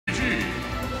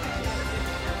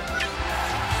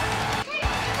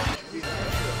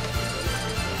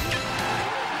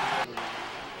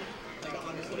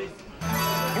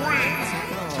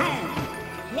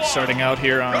starting out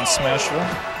here on Smashville.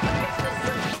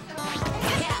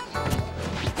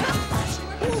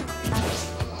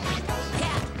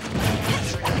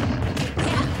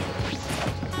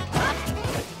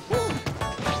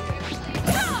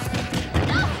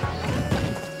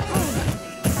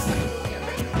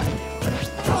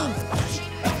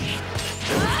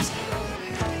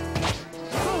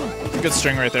 Good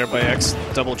string right there by X.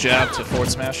 Double jab to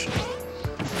forward smash.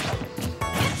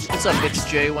 What's up,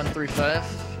 Xav1er?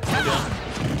 How you doing?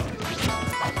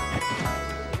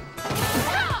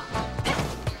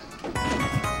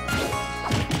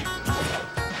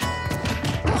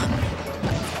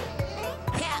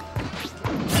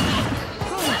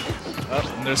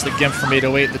 Oh, and there's the gimp from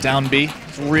 808, the down B.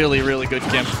 Really, really good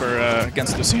gimp for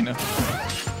against Lucina.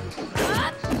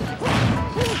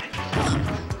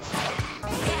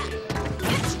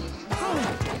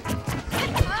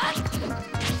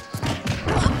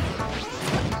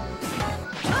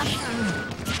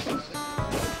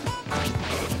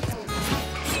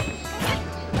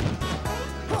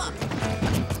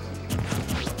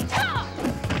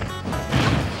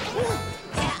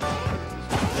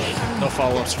 No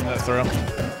follow-ups from that throw.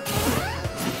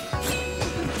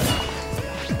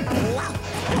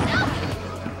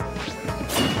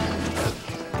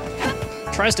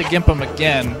 Tries to gimp him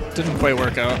again. Didn't quite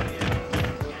work out.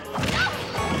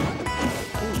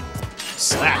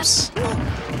 Slaps.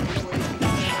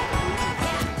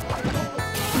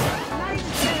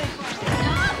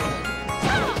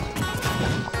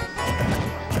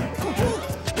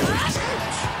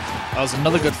 That was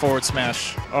another good forward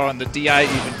smash. Oh, and the DI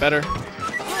even better.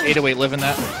 808 living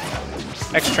that.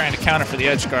 X trying to counter for the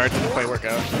edge guard. Didn't quite work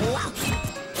out.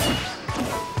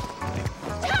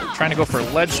 Trying to go for a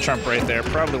ledge trump right there.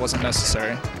 Probably wasn't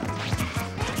necessary.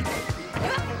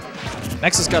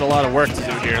 X has got a lot of work to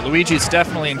do here. Luigi's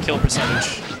definitely in kill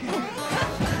percentage.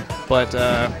 But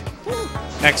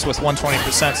X with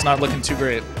 120% is not looking too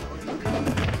great.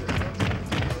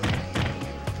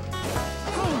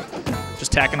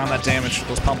 Just tacking on that damage with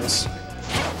those pummels.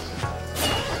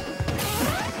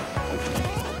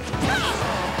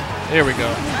 There we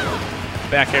go.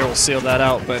 Back air will seal that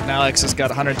out, but now X has got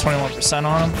 121%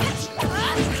 on him.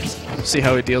 See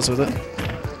how he deals with it.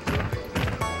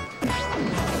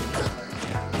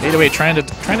 808 trying to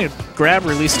grab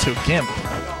release to a gimp.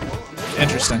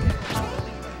 Interesting.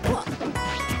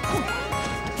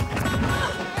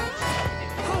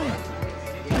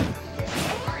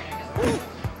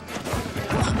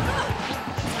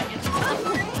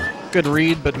 Good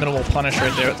read, but minimal punish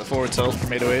right there at the forward tilt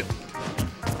from 808.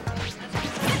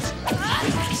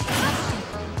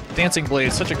 Dancing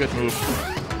Blade, such a good move.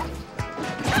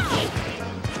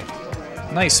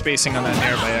 Nice spacing on that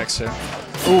nair by X here.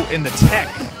 Ooh, in the tech.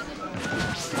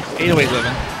 808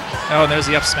 living. Oh, and there's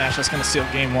the up smash. That's going to seal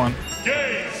game one.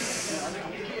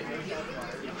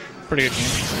 Pretty good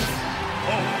game.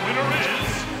 Winner is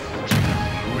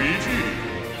Luigi.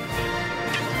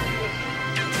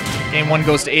 Game one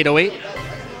goes to 808.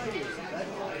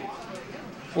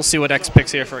 We'll see what X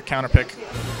picks here for a counter pick.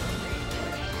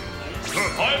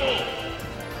 Survival.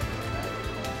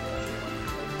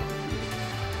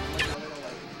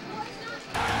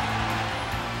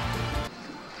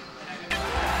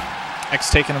 X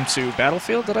taking him to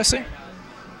Battlefield, did I see?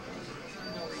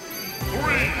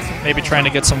 Maybe trying to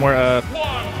get some more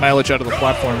mileage out of the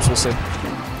platforms, we'll see.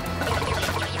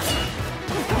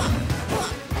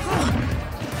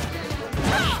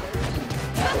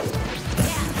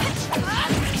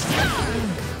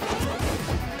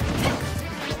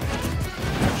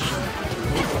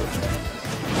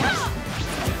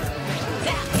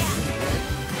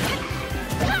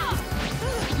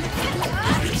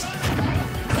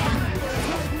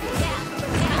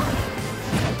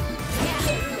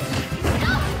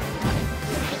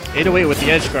 With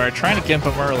the edge guard, trying to gimp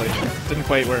him early. Didn't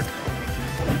quite work.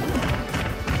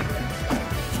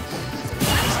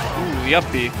 Ooh, the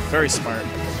up B. Very smart.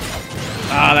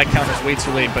 Ah, that counter's way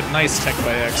too late, but nice tech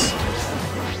by X.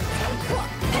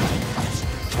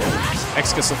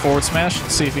 X gets the forward smash.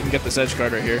 Let's see if he can get this edge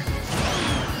guard right here.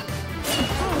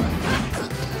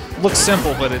 Looks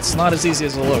simple, but it's not as easy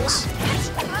as it looks.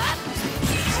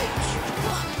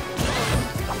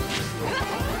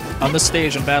 On this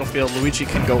stage in Battlefield, Luigi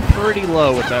can go pretty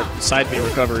low with that side B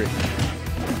recovery.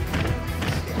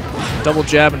 Double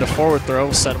jab into forward throw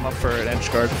will set him up for an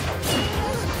edge guard.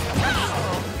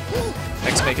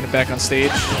 X making it back on stage.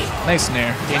 Nice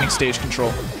nair, gaining stage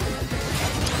control.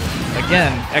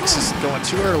 Again, X is going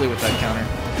too early with that counter.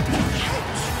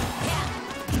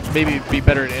 Maybe it'd be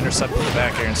better to intercept with the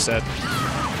back air instead.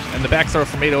 And the back throw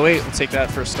from 808 will take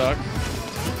that first stock.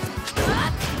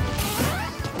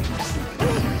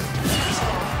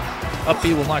 Up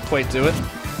B will not quite do it.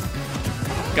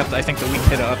 Got, I think, the weak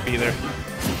hit of up B there.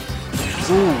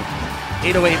 Ooh.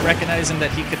 808 recognizing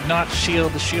that he could not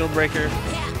shield the shield breaker.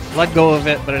 Let go of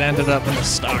it, but it ended up in the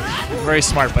stock. Very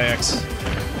smart by X.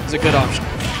 It's a good option.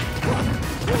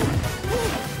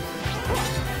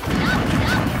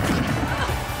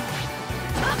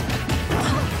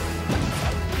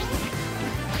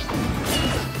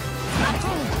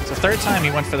 It's the third time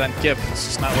he went for that gip. It's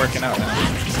just not working out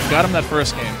now. Got him that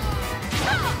first game.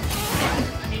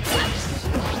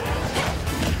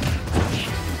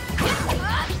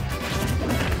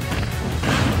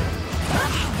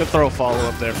 Good throw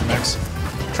follow-up there from X.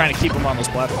 Trying to keep him on those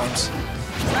platforms.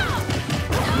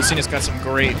 Lucina's got some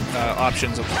great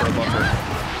options of the throw buffer.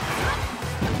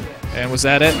 And was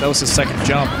that it? That was his second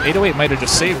jump. 808 might have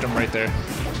just saved him right there.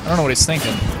 I don't know what he's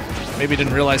thinking. Maybe he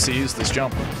didn't realize he used this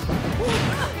jump.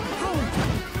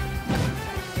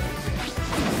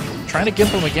 Trying to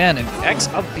gimp him again, and X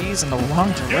up B's in the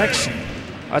wrong direction.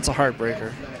 That's a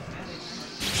heartbreaker.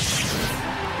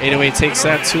 808 takes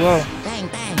that 2-0.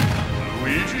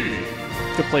 Luigi.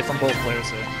 Good play from both players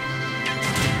there.